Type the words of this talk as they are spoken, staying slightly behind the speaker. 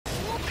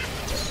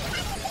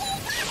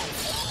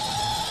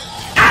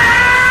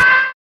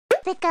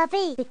Okay,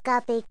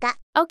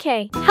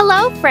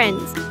 hello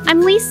friends,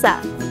 I'm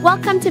Lisa.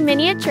 Welcome to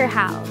Miniature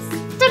House.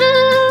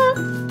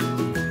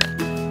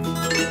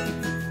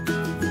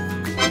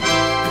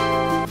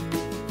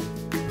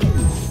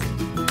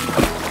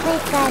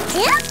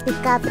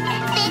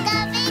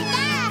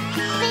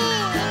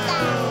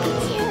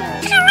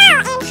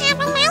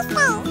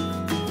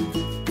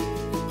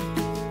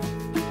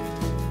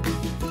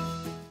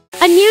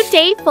 A new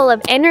day full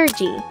of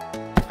energy.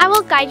 I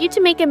will guide you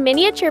to make a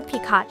miniature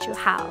Pikachu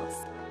house.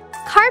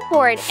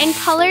 Cardboard and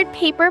colored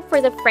paper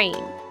for the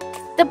frame.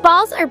 The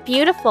balls are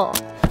beautiful.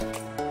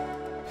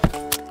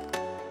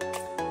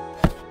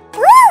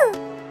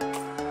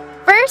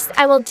 First,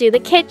 I will do the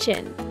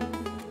kitchen.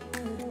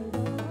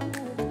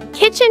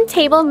 Kitchen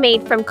table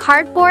made from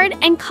cardboard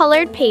and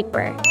colored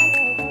paper.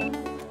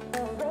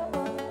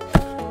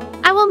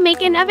 I will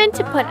make an oven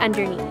to put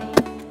underneath.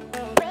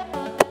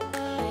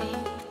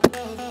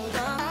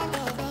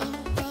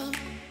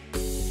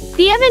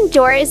 The oven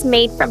door is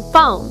made from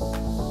foam.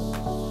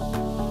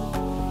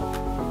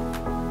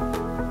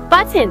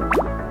 Button.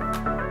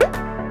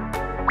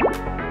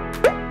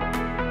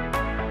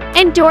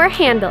 And door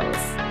handles.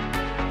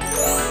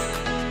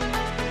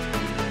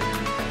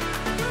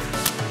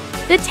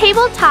 The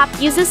tabletop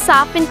uses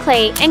softened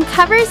clay and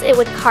covers it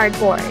with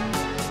cardboard.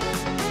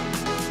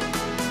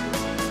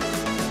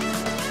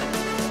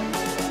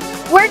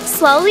 Work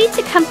slowly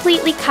to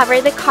completely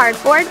cover the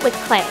cardboard with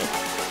clay.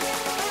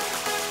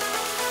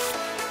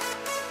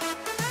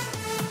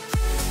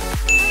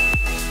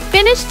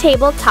 Finish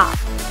tabletop.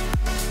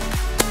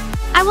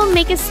 I will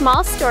make a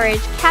small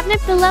storage cabinet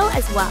below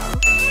as well.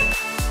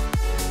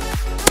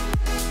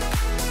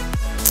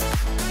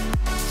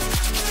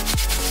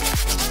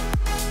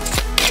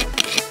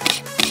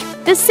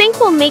 The sink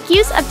will make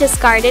use of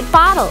discarded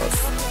bottles.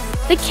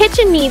 The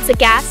kitchen needs a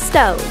gas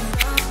stove.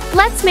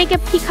 Let's make a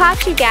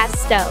Pikachu gas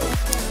stove.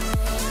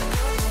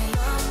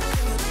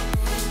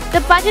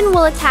 The button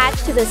will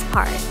attach to this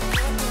part.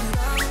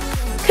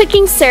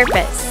 Cooking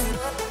surface.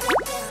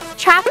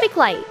 Traffic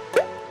light.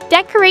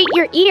 Decorate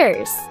your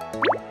ears.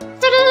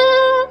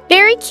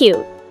 Very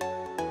cute.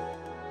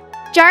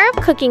 Jar of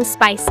cooking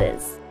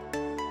spices.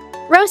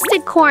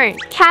 Roasted corn,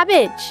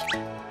 cabbage,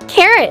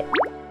 carrot.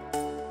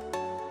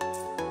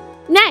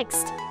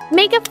 Next,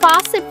 make a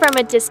faucet from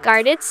a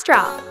discarded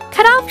straw.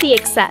 Cut off the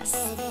excess.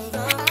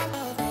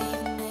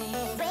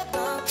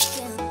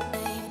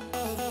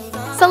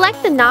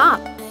 Select the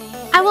knob.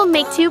 I will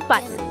make 2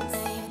 buttons.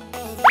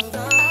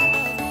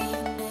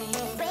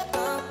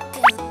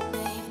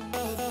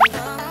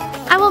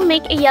 I will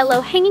make a yellow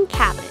hanging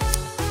cabinet.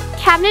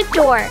 Cabinet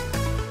door.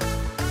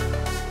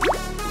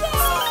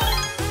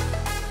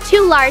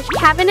 2 large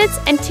cabinets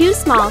and 2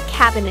 small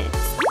cabinets.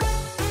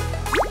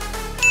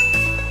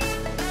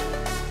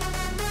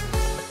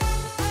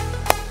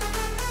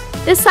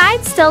 The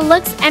side still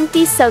looks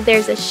empty, so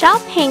there's a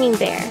shelf hanging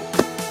there.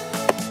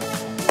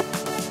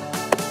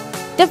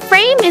 The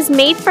frame is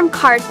made from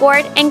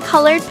cardboard and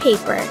colored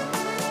paper.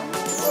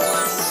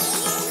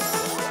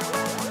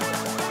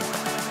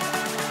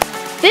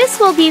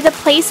 This will be the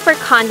place for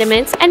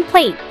condiments and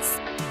plates.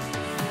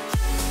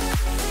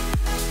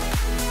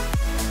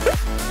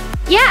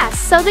 Yeah,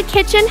 so the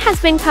kitchen has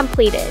been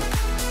completed.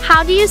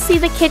 How do you see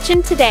the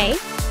kitchen today?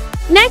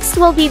 Next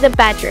will be the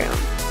bedroom.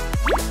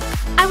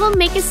 I will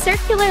make a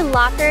circular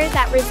locker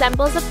that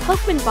resembles a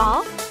Pokemon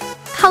ball.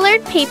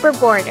 Colored paper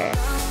border.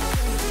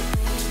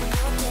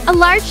 A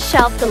large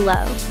shelf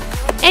below.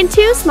 And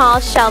 2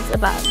 small shelves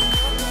above.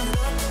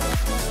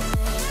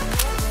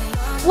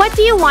 What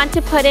do you want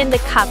to put in the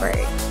cupboard?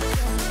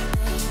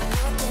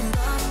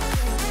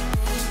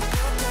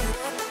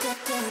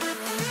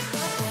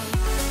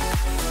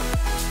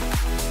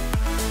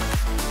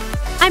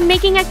 I'm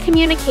making a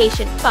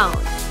communication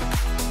phone.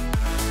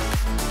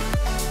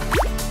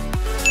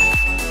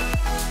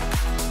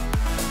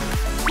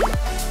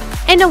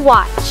 And a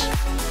watch.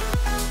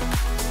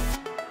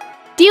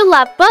 Do you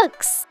love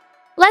books?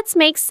 Let's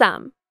make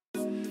some.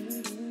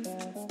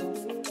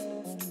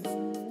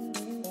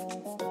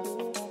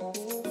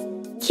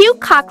 Cute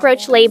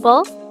cockroach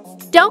label.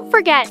 Don't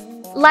forget,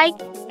 like,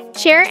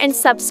 share, and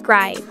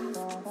subscribe.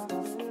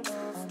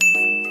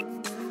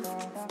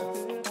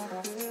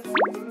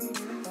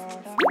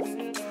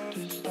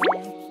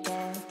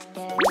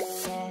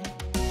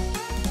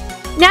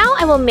 Now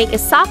I will make a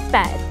soft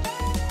bed.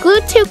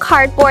 Glue 2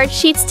 cardboard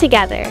sheets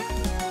together.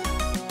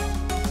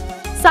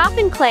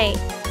 Soften clay.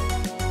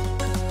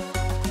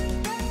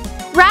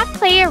 Wrap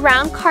clay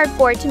around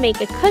cardboard to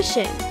make a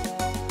cushion.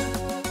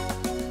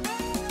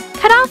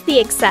 Cut off the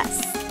excess.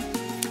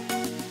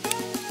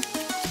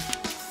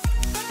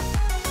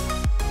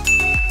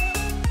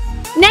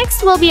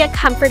 Next will be a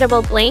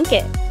comfortable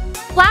blanket.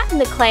 Flatten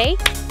the clay.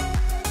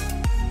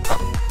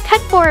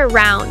 Cut for a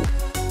round.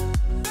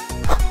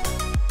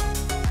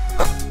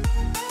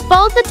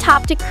 Fold the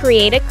top to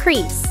create a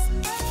crease.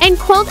 And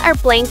quilt our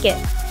blanket.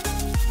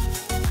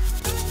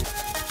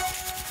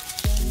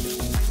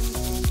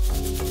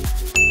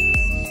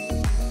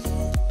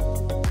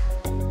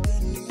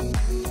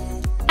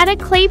 Add a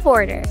clay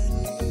border.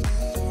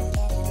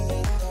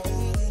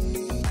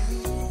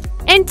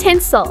 and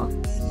tinsel.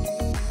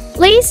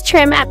 Lace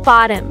trim at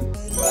bottom.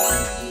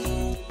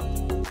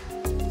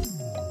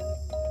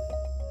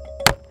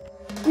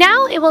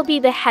 Now it will be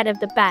the head of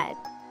the bed.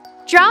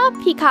 Draw a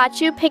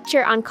Pikachu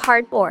picture on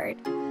cardboard.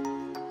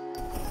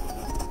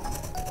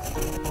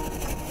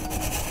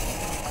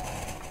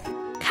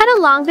 Cut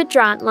along the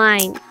drawn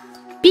line.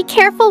 Be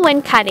careful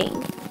when cutting.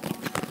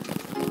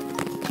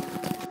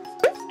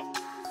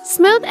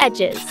 Smooth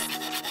edges.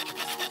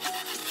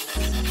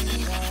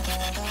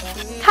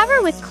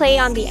 Cover with clay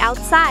on the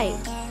outside.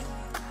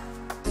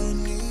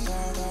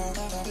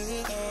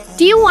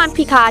 Do you want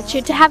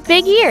Pikachu to have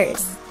big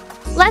ears?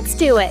 Let's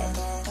do it.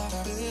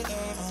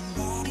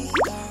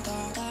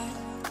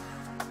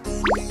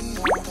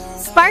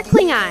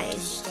 Sparkling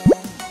eyes.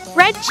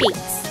 Red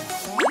cheeks.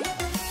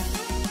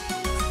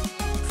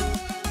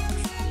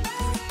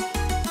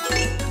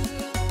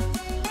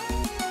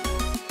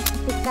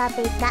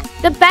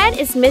 The bed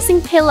is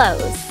missing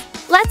pillows.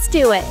 Let's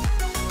do it.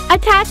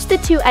 Attach the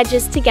two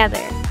edges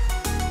together.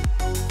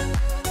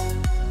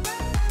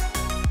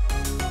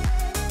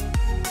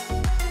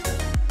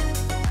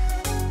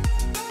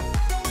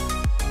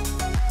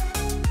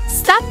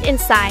 Stuffed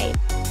inside.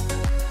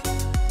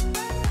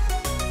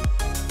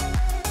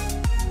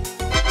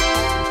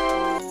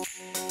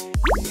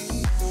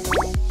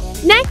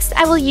 Next,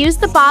 I will use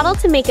the bottle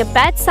to make a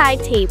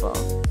bedside table.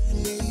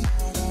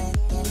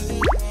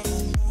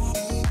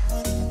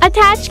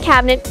 Attach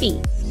cabinet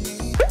feet.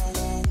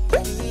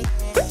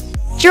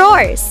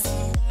 Drawers.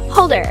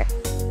 Holder.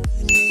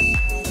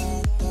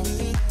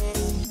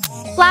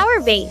 Flower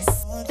vase.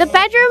 The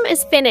bedroom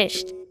is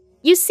finished.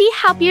 You see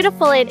how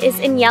beautiful it is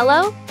in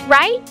yellow,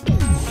 right?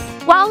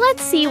 Well,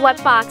 let's see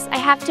what box I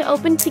have to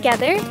open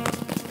together.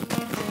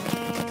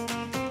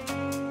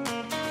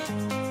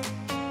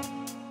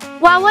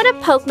 Wow, what a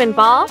Pokemon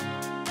ball!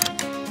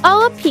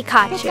 Oh, a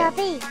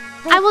Pikachu.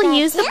 I will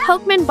use the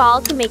Pokemon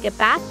ball to make a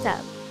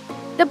bathtub.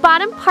 The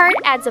bottom part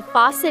adds a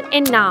faucet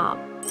and knob.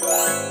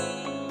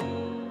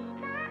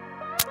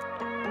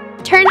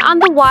 Turn on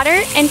the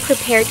water and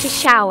prepare to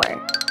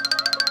shower.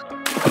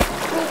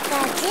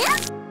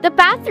 The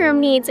bathroom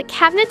needs a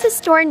cabinet to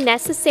store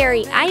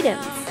necessary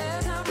items.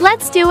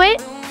 Let's do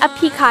it! A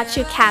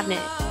Pikachu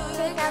cabinet.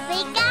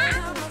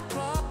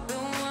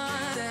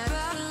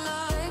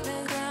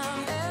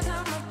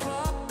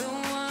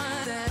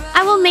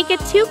 I will make a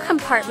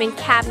 2-compartment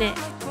cabinet.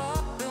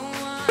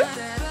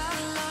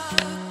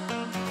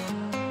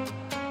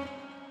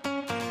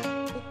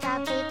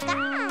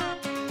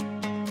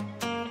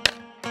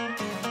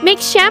 Make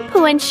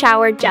shampoo and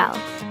shower gel.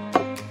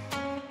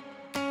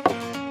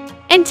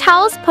 And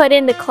towels put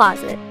in the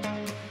closet.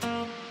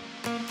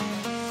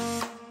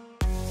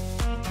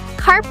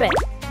 Carpet.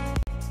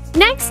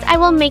 Next, I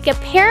will make a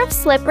pair of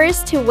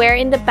slippers to wear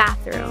in the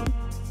bathroom.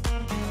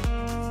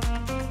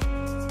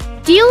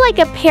 Do you like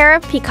a pair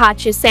of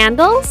Pikachu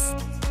sandals?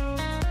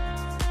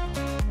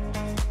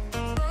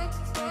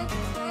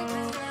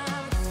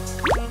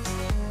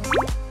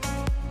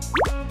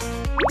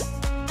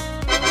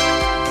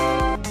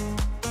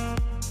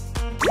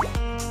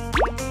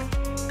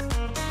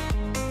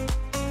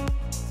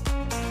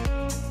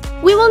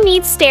 We will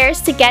need stairs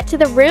to get to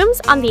the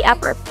rooms on the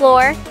upper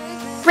floor.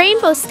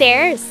 Rainbow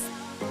stairs.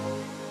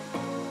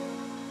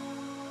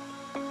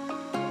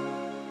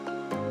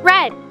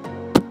 Red.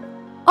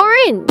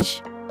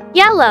 Orange.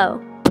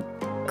 Yellow.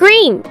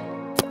 Green.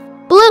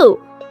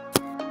 Blue.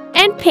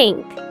 And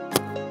pink.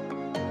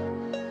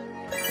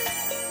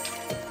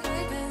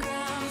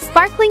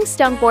 Sparkling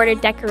stone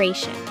bordered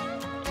decoration.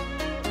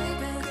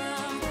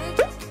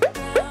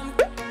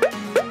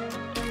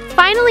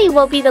 Finally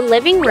will be the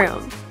living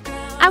room.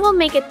 I will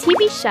make a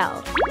TV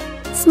shelf.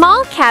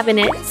 Small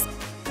cabinets.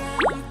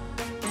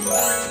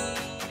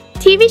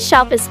 TV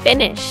shelf is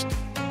finished.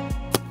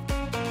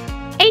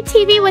 A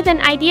TV with an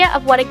idea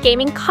of what a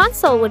gaming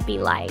console would be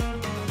like.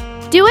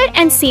 Do it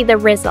and see the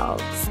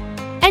results.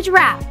 Edge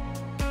wrap.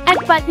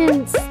 Add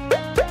buttons.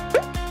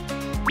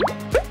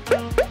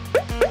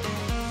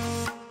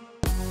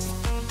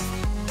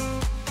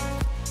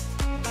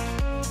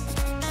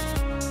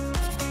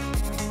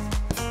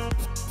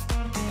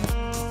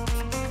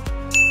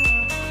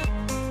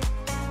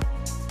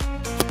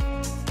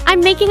 I'm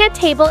making a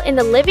table in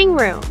the living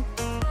room.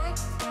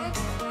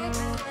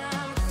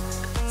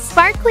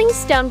 Sparkling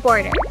stone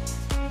border.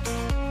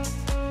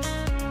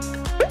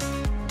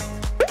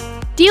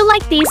 Do you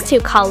like these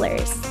two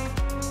colors?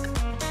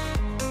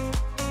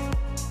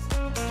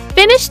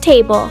 Finished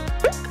table.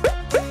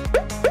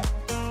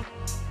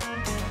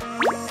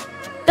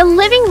 The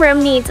living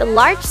room needs a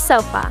large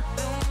sofa.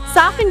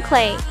 Soften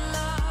clay.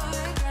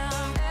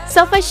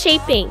 Sofa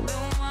shaping.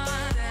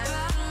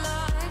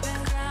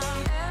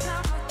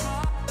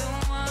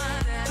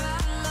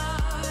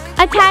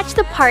 Attach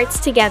the parts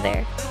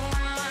together.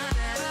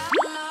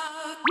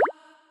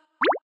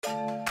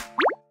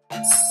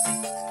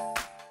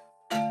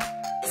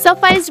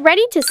 Sofa is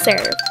ready to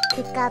serve.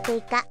 Pika,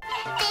 pika.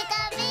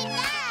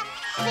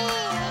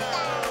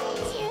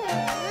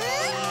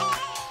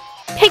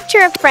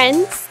 Picture of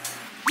friends.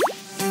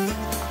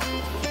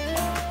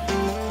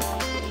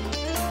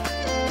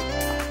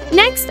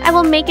 Next, I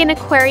will make an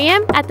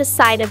aquarium at the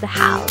side of the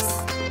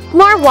house.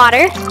 More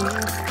water.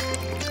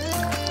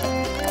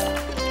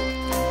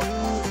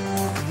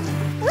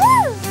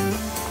 Woo!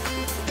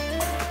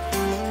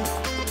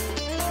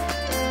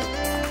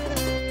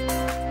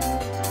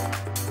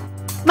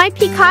 My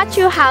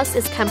Pikachu house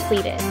is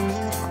completed.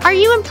 Are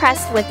you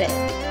impressed with it?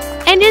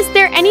 And is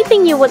there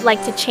anything you would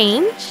like to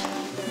change?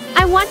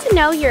 I want to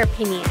know your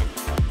opinion.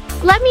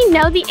 Let me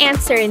know the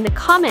answer in the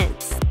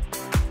comments.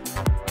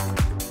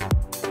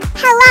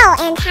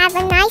 Hello and have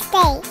a nice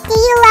day. Do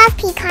you love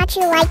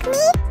Pikachu like me?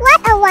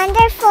 What a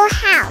wonderful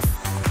house.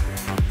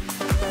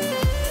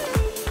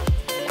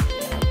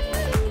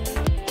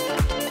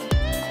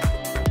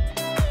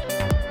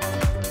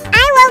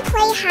 I will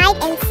play hide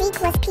and seek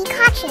with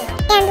Pikachu.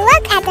 And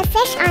look at the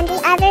fish on the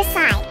other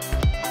side.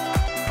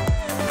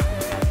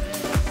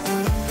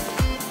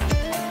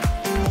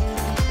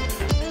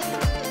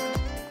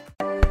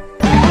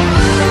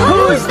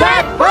 Who's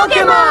that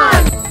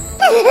Pokémon?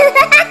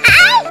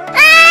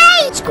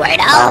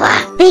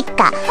 Squirtle,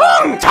 Pika,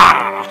 Hunter!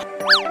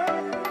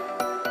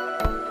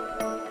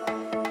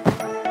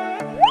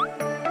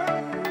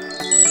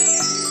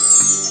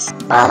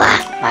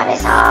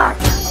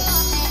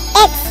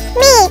 it's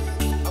me.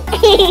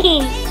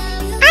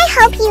 I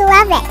hope you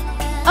love it.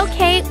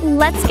 Okay,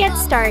 let's get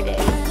started.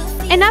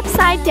 An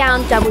upside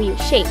down W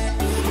shape.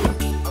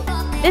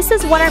 This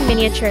is what our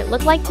miniature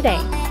looked like today.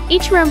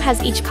 Each room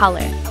has each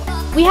color.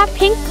 We have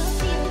pink,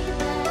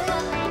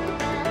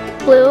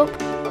 blue,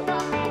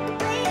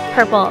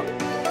 purple,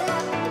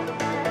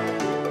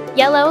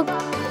 yellow,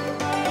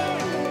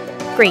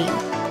 green.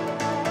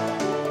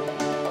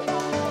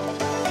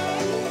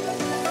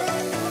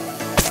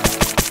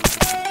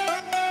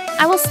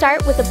 I will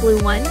start with the blue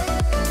one.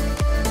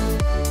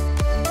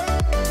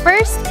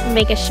 First,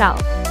 make a shelf.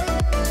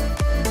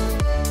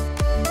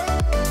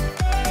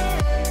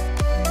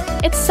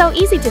 It's so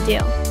easy to do.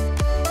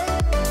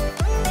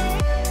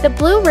 The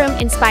blue room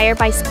inspired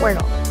by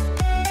Squirtle.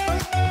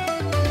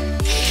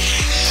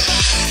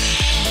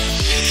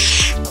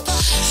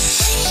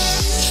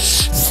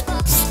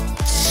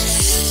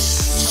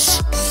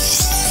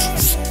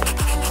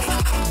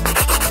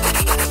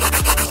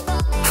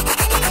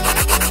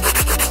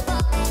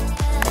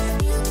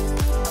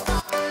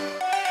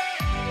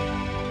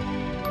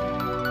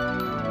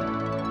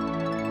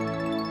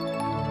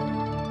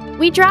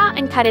 We draw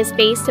and cut his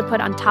face to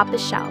put on top the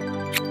shelf.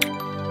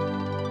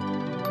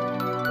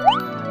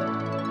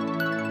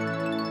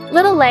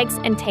 Little legs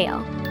and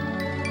tail.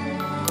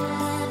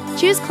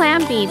 Choose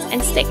clam beads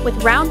and stick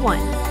with round one.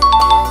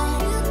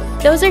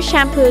 Those are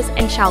shampoos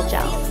and shell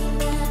gels.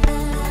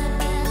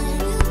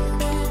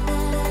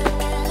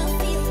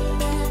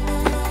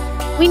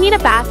 We need a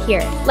bath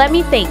here. Let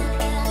me think.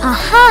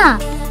 Aha!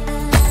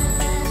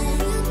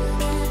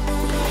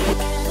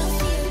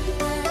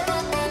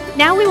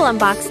 Now we will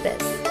unbox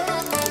this.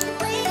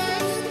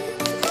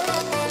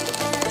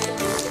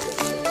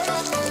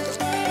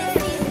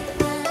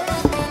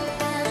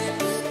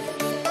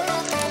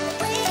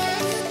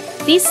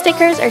 These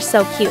stickers are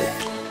so cute.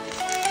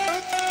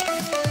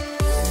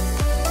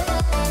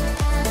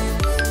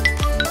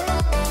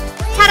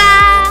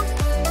 Ta-da!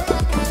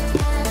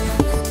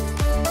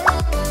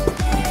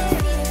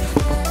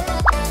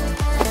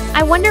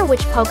 I wonder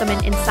which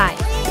Pokemon inside.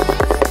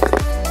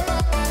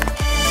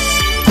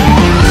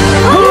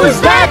 Who's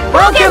that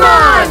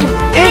Pokémon?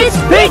 It's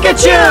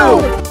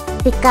Pikachu!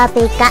 Pika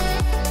Pika.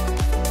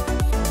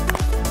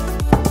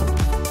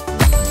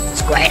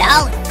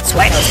 Squirtle!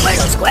 Squirtle,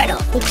 Squirtle,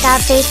 Squirtle! Pika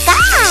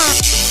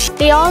Pika.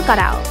 They all got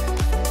out.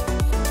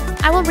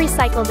 I will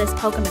recycle this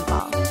Pokemon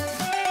ball.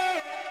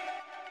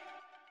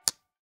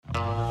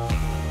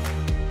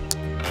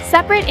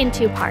 Separate in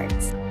two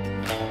parts.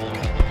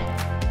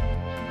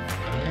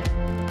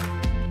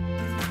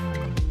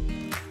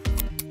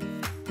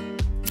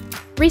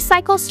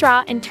 Recycle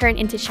straw and turn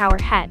into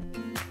shower head.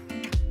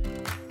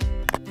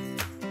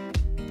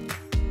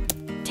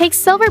 Take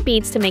silver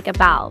beads to make a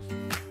valve.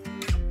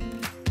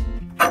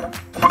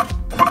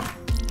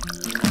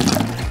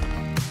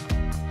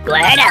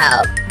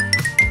 Squirtle!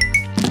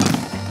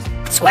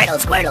 Squirtle,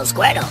 Squirtle,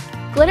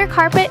 Squirtle! Glitter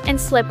carpet and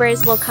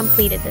slippers will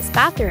complete this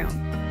bathroom.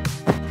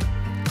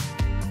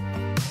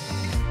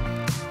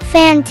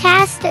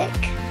 Fantastic.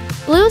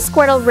 Blue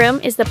Squirtle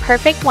room is the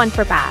perfect one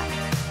for bath.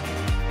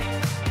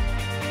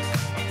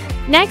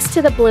 Next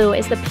to the blue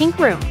is the pink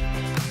room.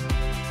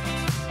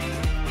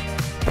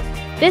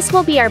 This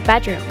will be our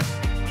bedroom.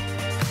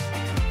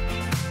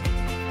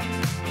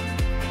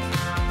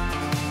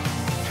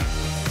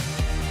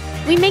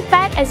 We make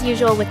bed as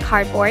usual with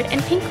cardboard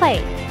and pink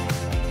clay.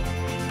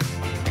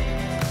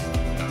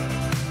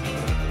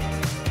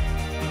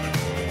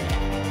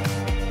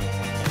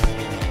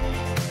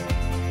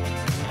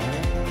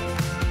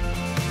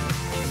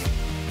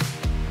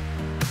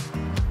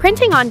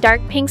 Printing on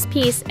dark pinks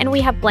piece and we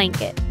have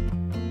blanket.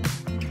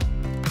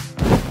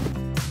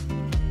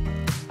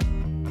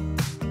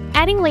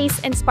 Adding lace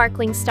and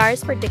sparkling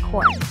stars for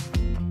decor.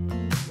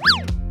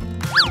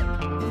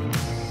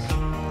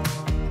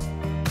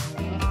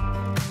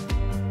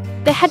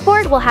 The The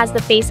headboard will has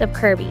the face of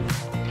Kirby.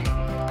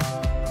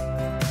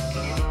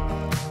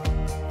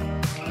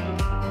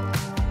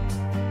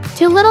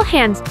 Two little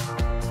hands,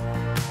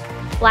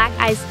 black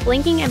eyes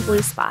blinking and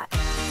blue spot.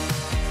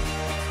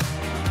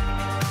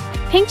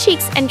 Pink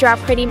cheeks and draw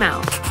pretty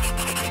mouth.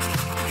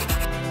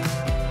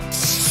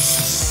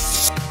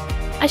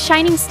 A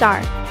shining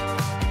star.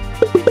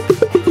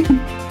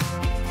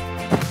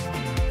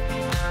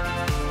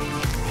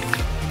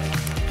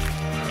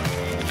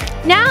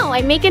 Now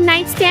I make a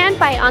nightstand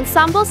by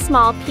ensemble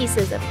small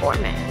pieces of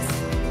formats.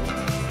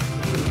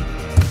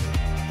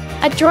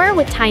 A drawer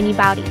with tiny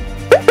body.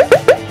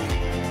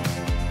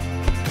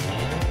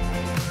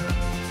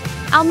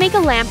 I'll make a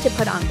lamp to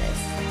put on this.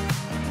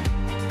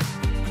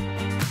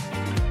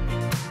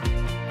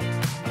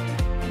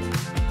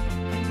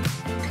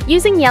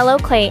 Using yellow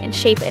clay and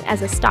shape it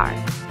as a star.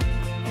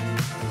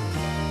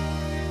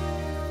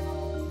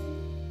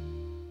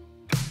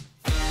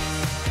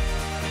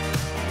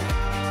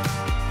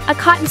 A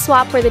cotton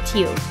swab for the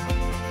tube.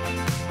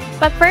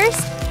 But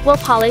first, we'll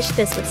polish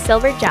this with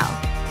silver gel.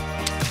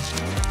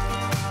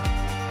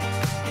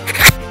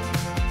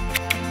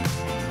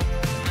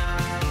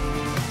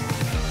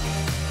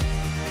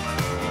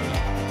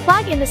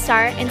 Plug in the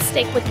star and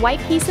stick with white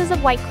pieces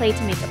of white clay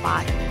to make a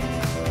bottom.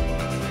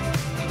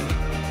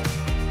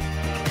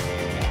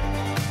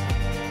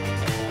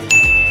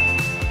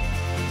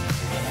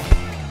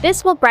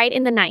 This will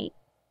brighten the night.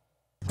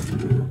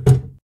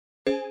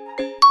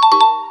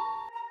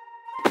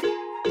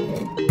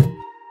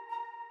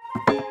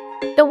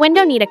 The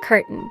window need a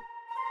curtain.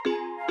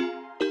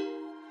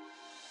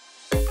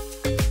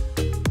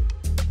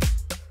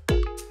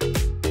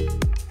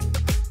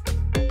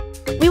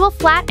 We will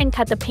flat and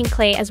cut the pink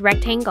clay as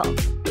rectangle.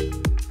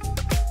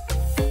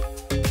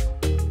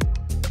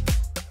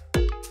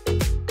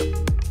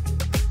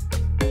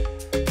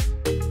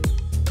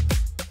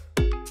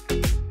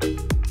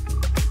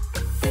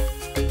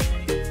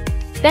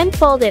 Then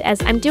fold it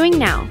as I'm doing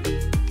now.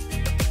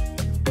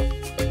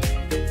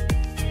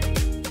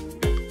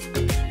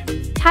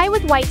 Tie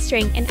with white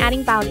string and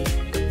adding bowtie.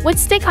 Wood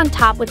stick on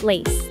top with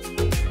lace.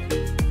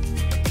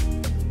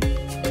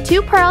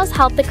 2 pearls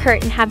help the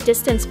curtain have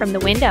distance from the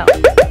window.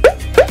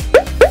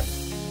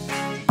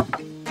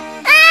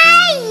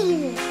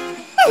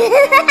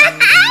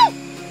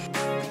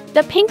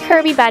 The pink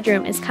Kirby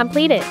bedroom is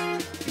completed.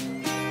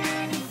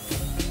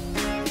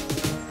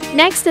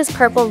 Next is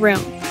purple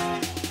room.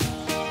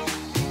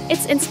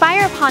 It's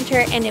inspired of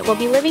Haunter and it will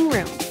be living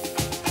room.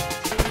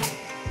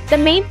 The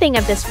main thing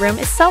of this room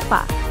is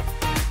sofa.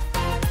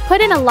 Put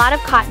in a lot of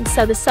cotton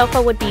so the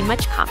sofa would be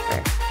much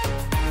comfort.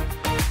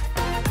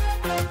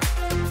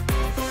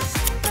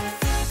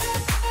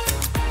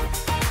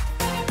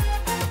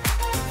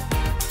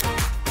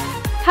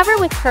 Cover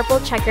with purple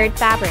checkered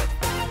fabric.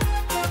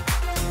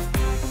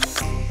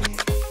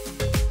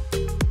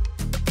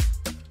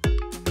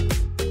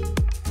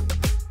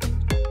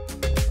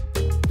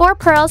 Four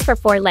pearls for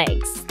 4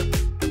 legs.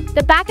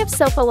 The back of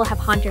sofa will have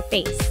Haunter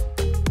face.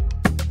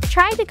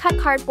 Try to cut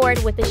cardboard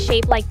with a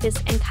shape like this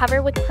and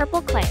cover with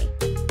purple clay.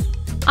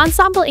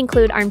 Ensemble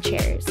include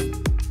armchairs.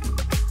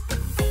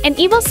 An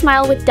evil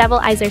smile with devil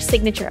eyes are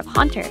signature of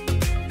Haunter.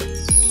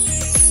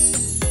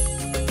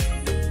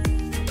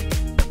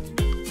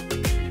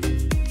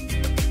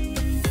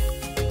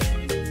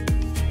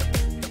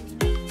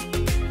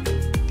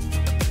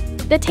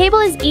 The table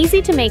is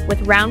easy to make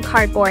with round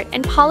cardboard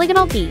and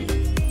polygonal bead.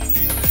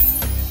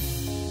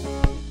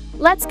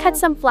 Let's cut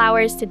some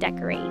flowers to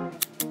decorate.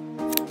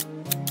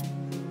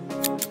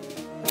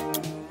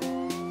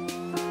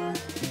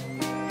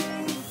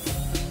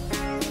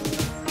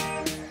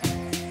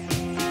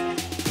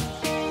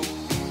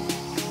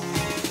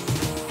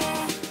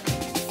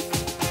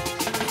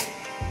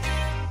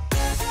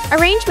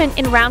 Arrangement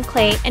in round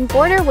clay and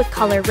border with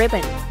color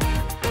ribbon.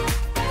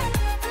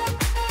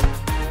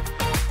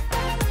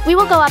 We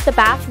will go up the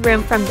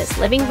bathroom from this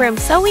living room,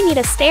 so we need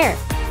a stair.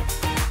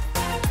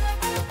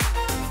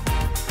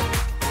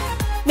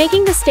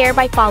 Making the stair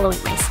by following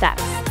my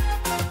steps.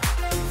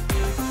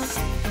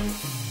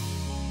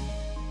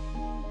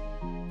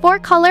 4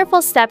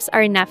 colorful steps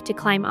are enough to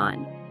climb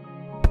on.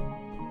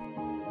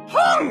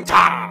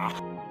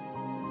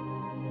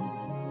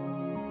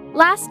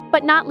 Last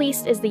but not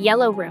least is the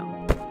yellow room.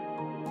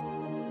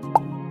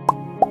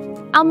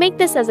 I'll make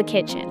this as a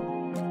kitchen,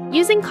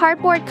 using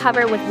cardboard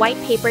cover with white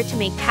paper to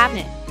make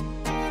cabinet.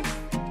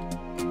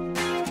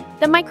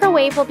 The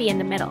microwave will be in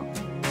the middle.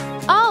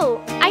 Oh,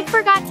 I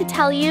forgot to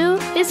tell you,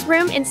 this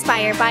room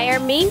inspired by our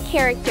main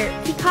character,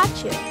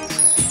 Pikachu.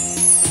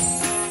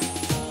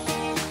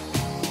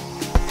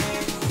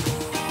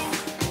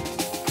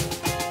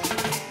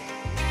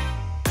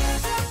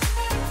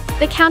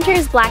 The counter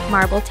is black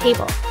marble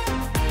table.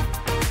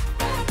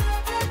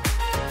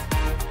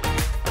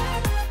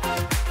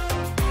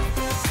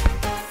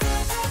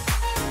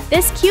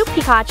 This cute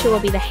Pikachu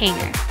will be the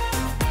hanger.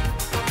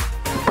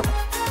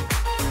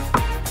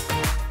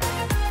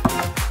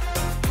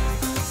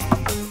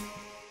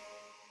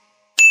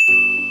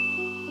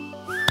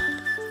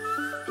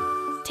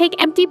 Take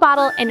empty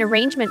bottle and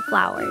arrangement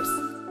flowers.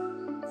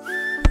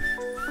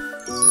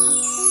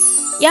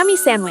 Yummy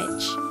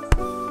sandwich.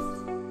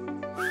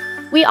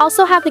 We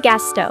also have the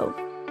gas stove.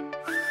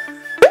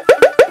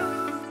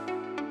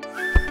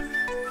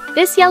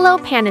 This yellow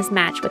pan is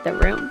matched with the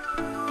room.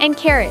 And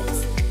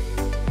carrots.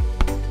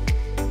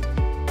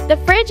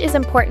 The fridge is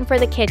important for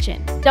the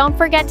kitchen. Don't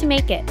forget to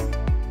make it.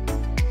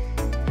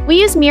 We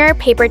use mirror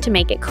paper to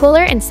make it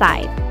cooler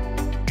inside.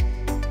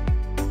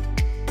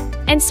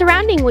 And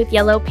surrounding with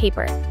yellow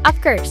paper,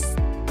 of course.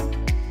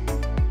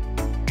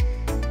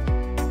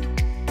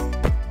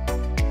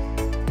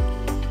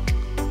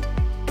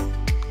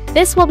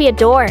 This will be a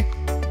door.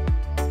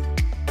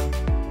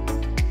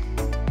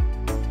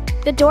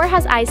 The door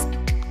has eyes,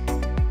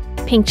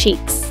 pink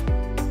cheeks,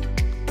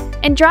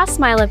 and draw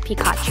smile of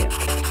Pikachu.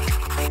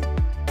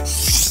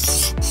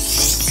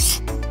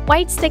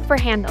 White stick for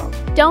handle.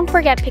 Don't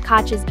forget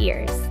Pikachu's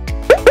ears.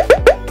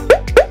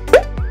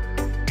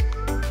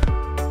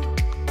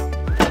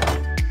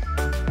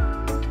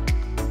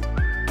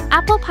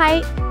 Apple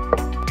pie,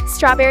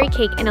 strawberry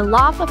cake, and a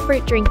loaf of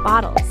fruit drink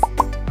bottles.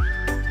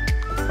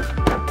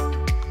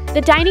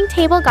 The dining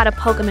table got a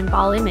Pokemon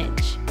ball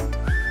image.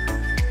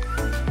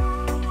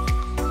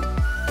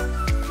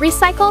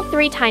 Recycle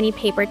 3 tiny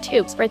paper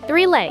tubes for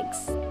 3 legs.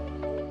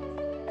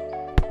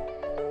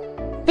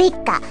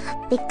 Pika,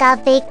 pika,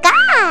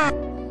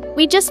 pika!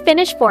 We just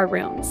finished 4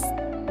 rooms.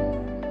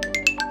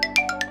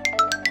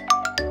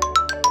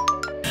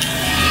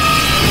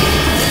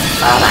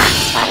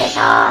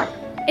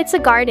 It's a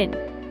garden.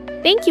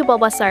 Thank you,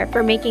 Bulbasaur,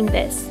 for making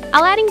this.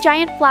 I'll adding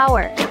giant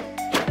flower.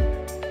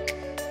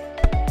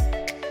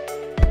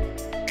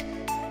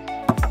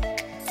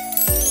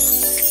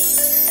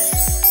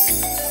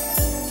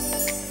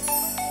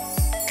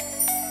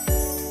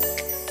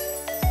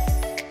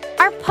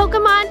 Our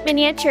Pokemon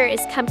miniature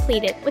is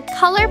completed with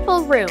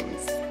colorful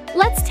rooms.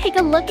 Let's take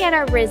a look at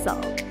our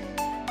result.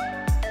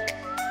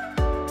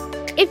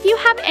 If you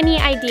have any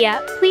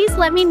idea, please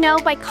let me know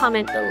by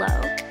comment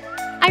below.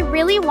 I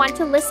really want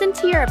to listen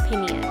to your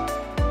opinion.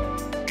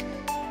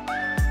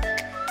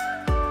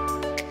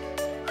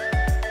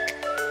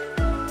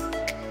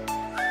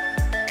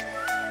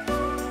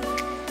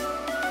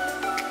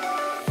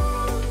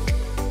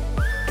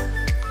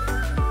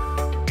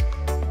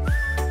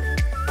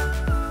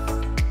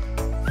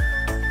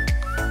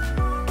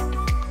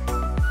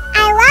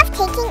 I love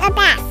taking a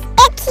bath.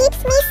 It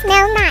keeps me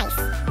smell nice.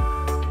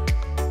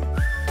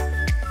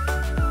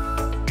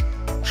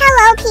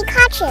 Hello,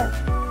 Pikachu.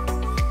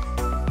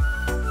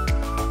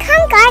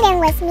 Come garden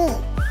with me.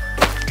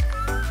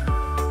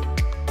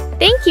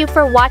 Thank you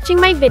for watching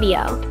my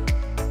video.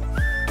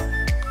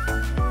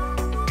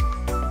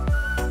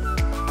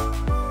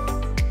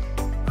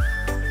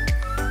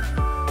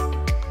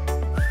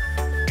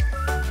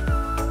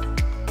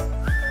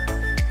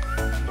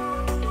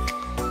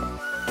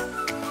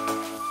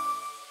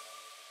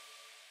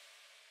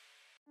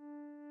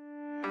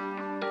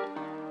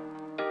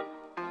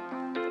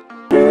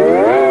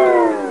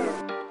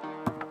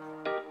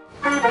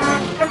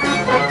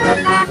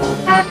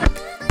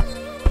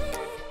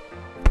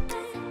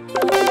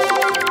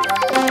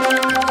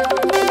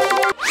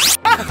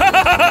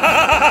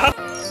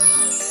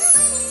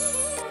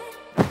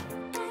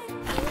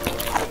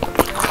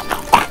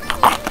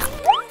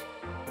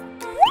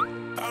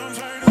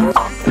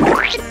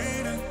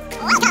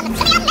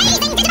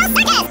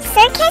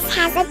 Circus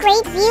has a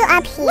great view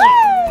up here.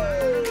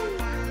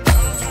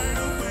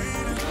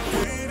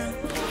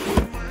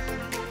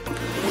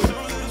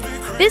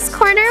 This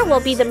corner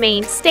will be the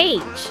main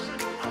stage.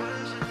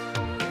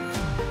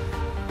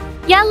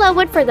 Yellow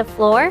wood for the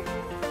floor.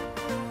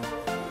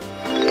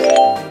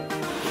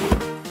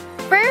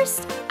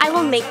 First, I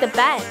will make the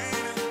bed.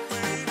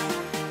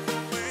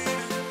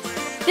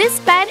 This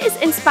bed is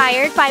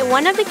inspired by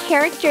one of the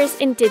characters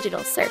in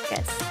Digital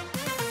Circus.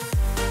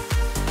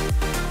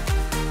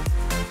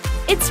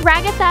 It's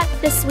Ragatha,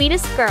 the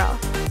sweetest girl.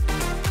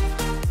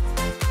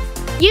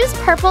 Use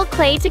purple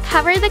clay to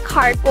cover the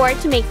cardboard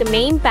to make the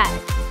main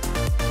bed.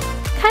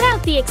 Cut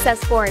out the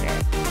excess border.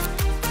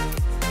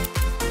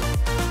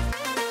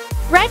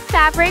 Red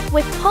fabric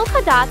with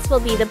polka dots will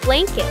be the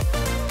blanket.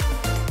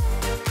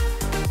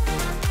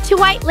 2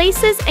 white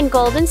laces and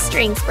golden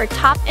strings for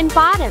top and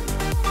bottom.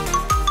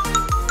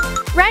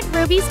 Red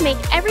rubies make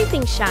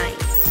everything shine.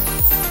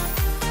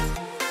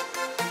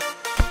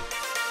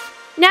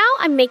 Now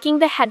I'm making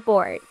the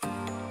headboard.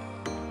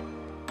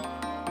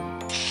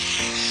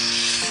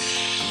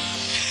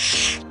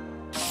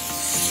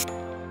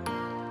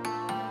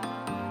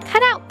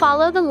 Cut out,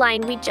 follow the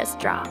line we just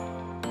draw.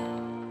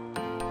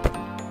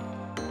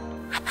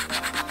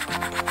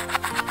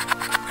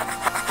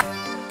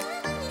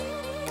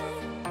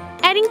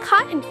 Adding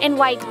cotton and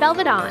white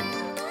velvet on.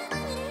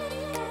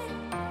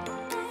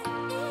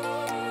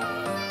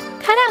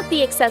 Cut out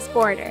the excess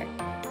border.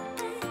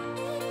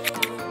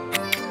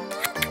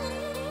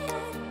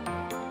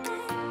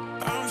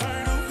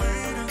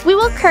 We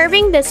will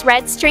curving this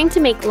red string to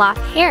make lock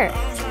hair.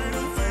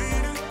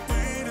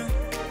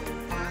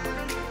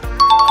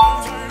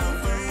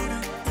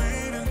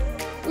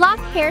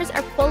 hairs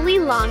are fully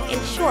long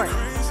and short.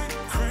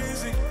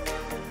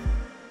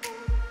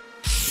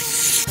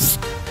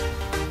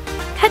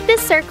 Cut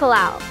this circle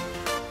out.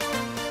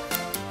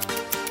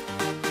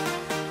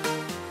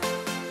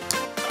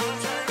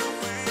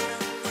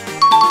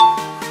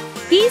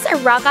 These are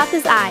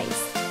Ragatha's eyes.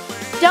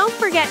 Don't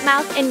forget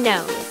mouth and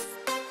nose.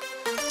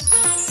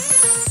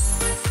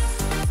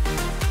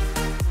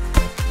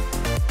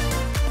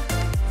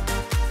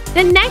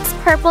 The next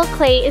purple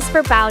clay is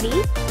for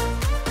Bowdy.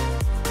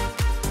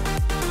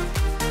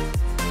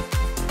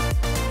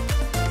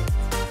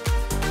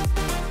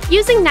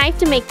 Using knife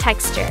to make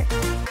texture.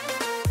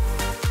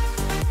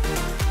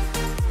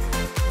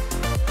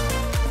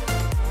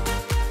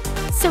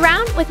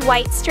 Surround with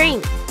white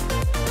string.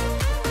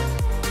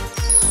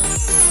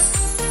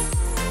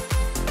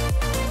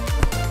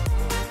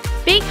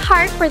 Big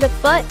heart for the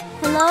foot.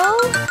 Hello?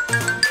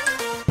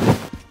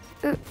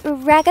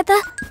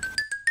 Ragatha?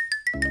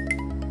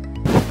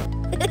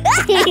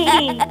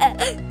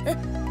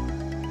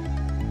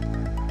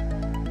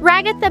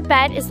 Ragatha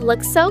bed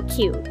looks so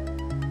cute.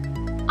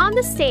 On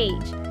the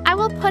stage, I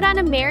will put on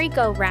a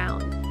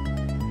merry-go-round.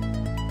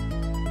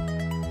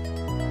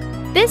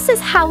 This is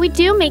how we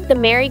do make the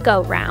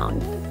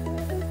merry-go-round.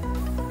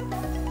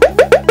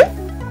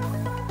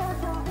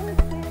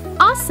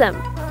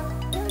 Awesome!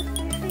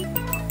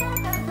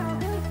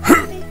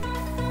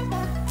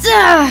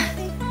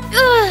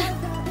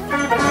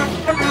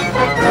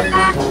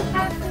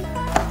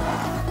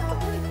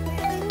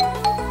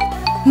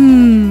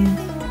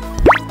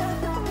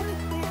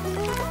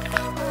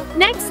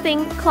 Next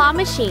thing, claw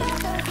machine.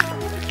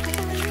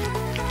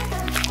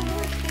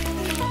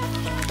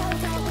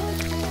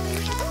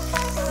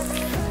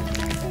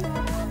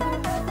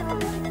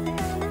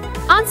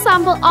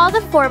 Ensemble all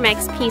the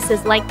Formex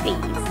pieces like these.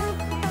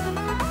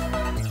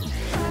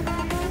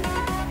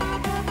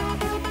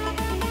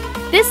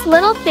 This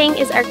little thing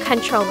is our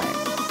controller.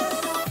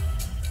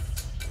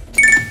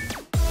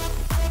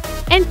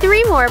 And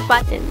 3 more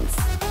buttons.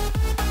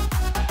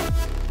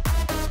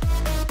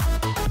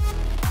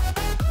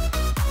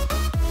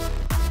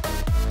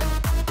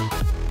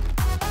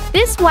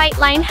 This white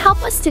line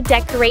helps us to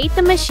decorate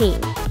the machine.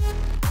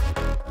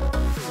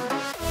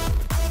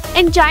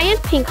 And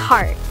giant pink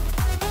heart.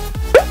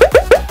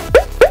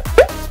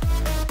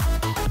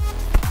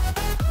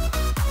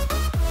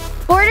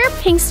 Border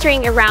pink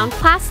string around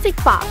plastic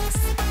box.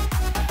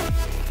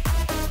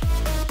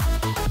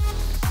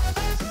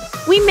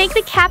 We make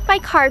the cap by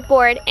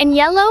cardboard and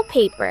yellow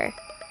paper.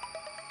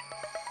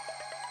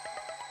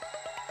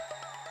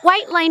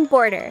 White line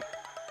border.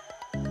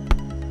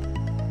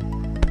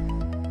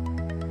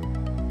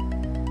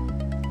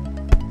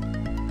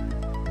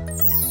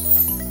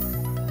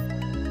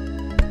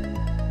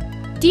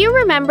 Do you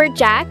remember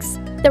Jax,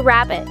 the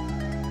rabbit?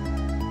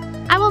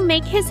 I will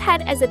make his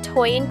head as a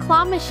toy and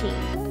claw machine.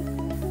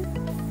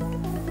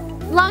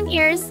 Long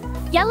ears,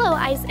 yellow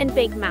eyes, and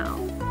big mouth.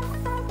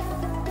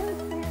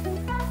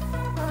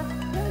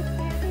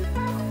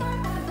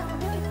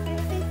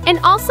 And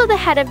also the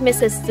head of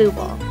Mrs.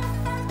 Zubel.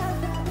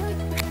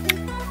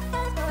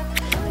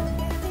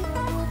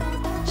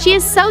 She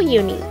is so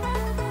unique.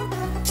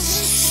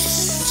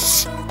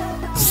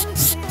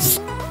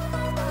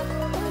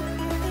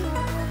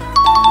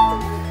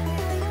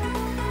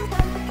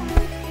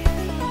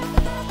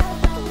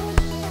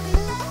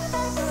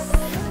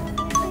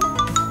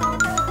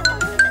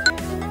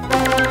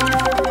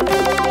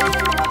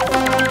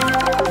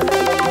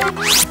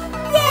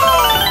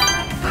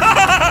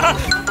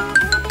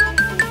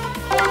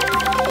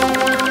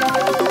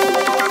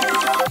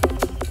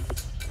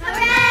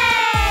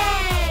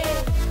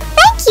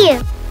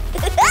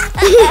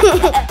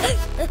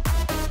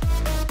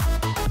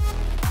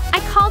 I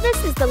call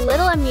this is the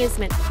little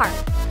amusement park.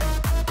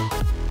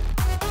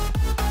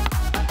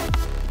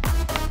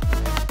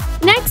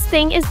 Next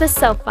thing is the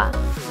sofa.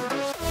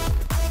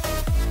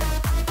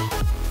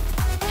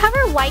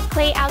 Cover white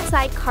clay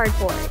outside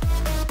cardboard.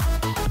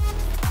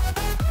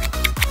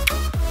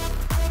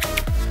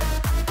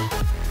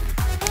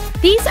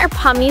 These are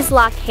POMNI's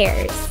lock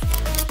hairs.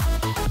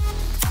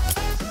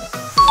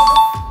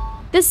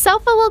 The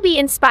sofa will be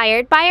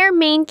inspired by our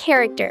main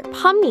character,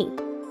 POMNI.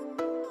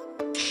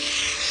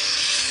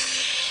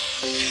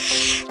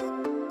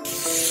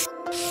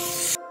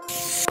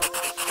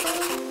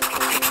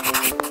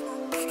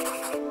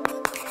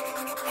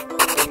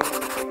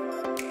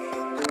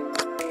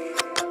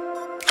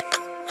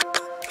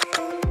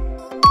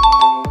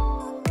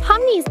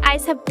 POMNI's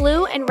eyes have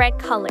blue and red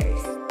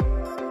colors.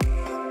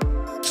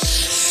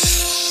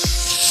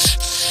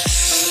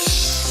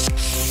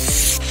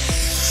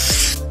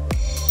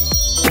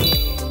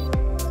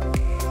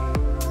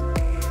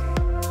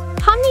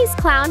 POMNI's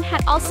clown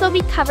had also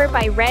be covered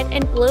by red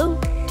and blue.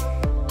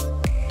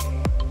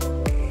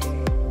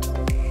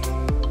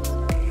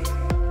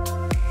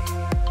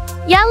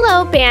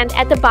 Yellow band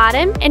at the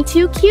bottom and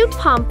 2 cute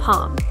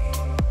pom-pom.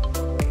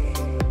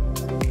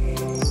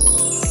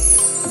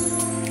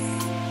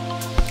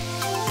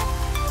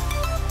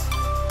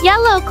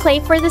 Yellow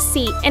clay for the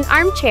seat and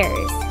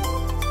armchairs.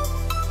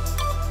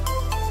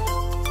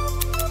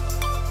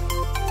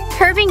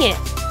 curving it.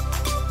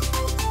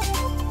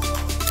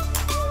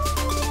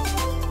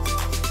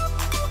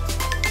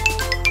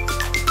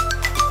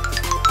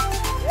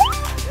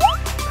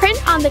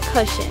 Print on the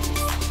cushions.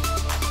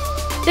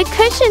 The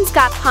cushions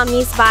got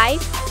POMNI's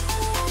vibe.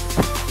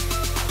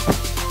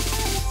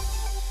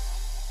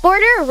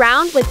 Border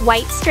around with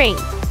white string.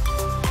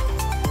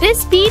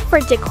 This bead for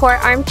decor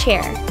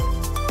armchair.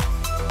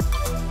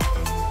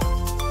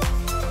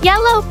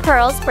 Yellow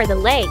pearls for the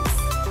legs.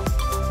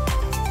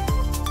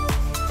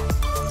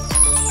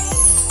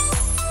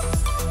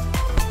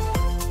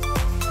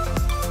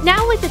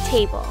 Now with the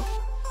table.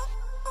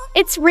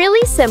 It's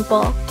really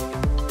simple.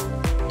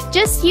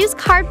 Just use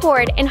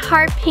cardboard and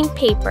hard pink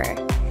paper.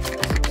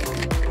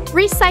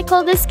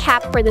 Recycle this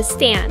cap for the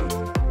stand.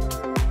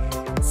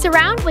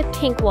 Surround with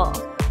pink wool.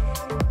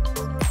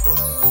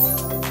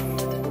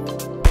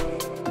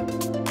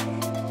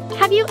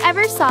 Have you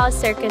ever saw a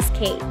circus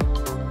cape?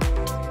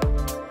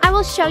 I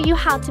will show you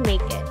how to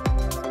make it.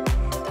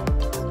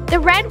 The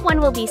red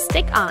one will be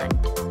stick-on.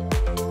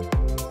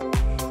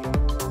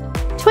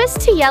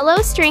 Twist two yellow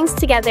strings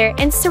together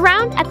and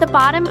surround at the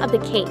bottom of the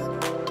cape.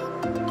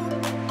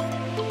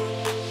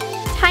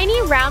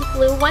 Tiny round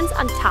blue ones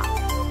on top.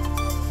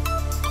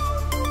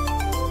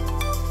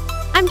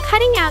 I'm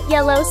cutting out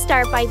yellow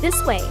star by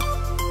this way.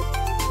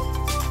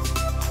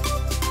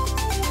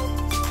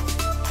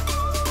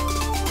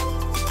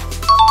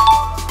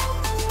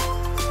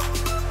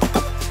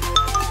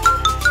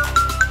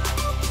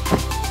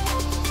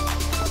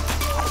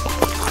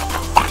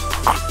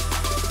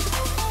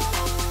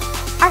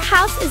 Our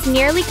house is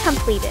nearly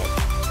completed.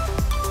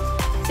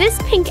 This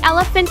pink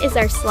elephant is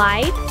our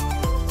slide.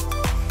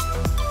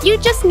 You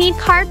just need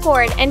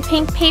cardboard and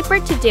pink paper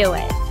to do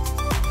it.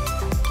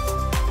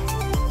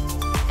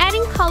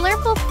 Adding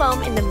colorful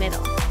foam in the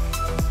middle.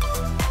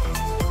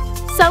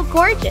 So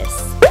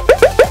gorgeous!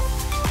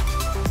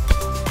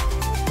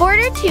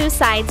 Border two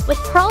sides with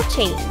pearl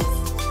chains,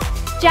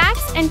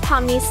 jacks and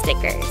POMNI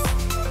stickers.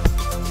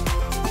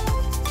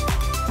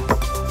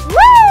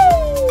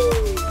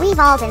 Woo! We've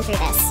all been through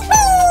this. Woo!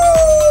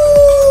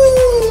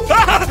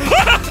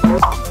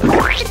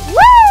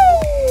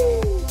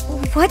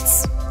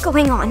 What's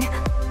going on?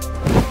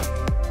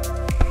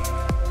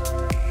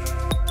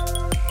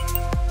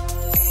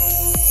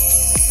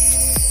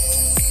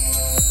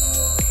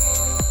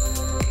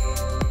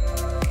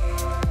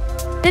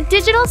 The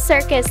digital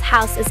circus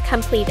house is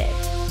completed.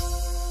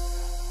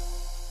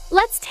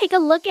 Let's take a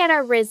look at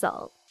our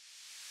result.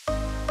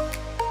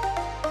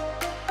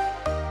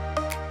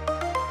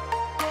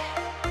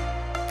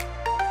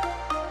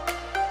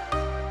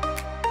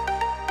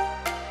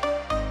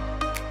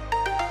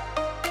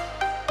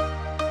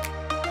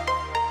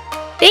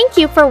 Thank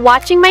you for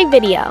watching my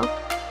video.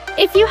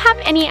 If you have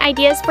any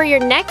ideas for your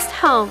next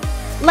home,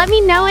 let me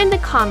know in the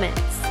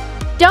comments.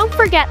 Don't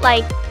forget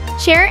like,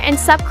 share and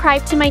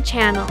subscribe to my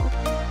channel.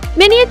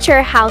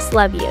 Miniature House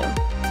love you.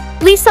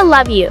 Lisa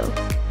love you.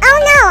 Oh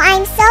no,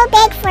 I'm so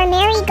big for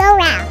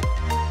merry-go-round.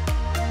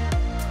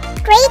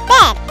 Great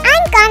bed,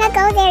 I'm gonna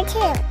go there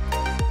too.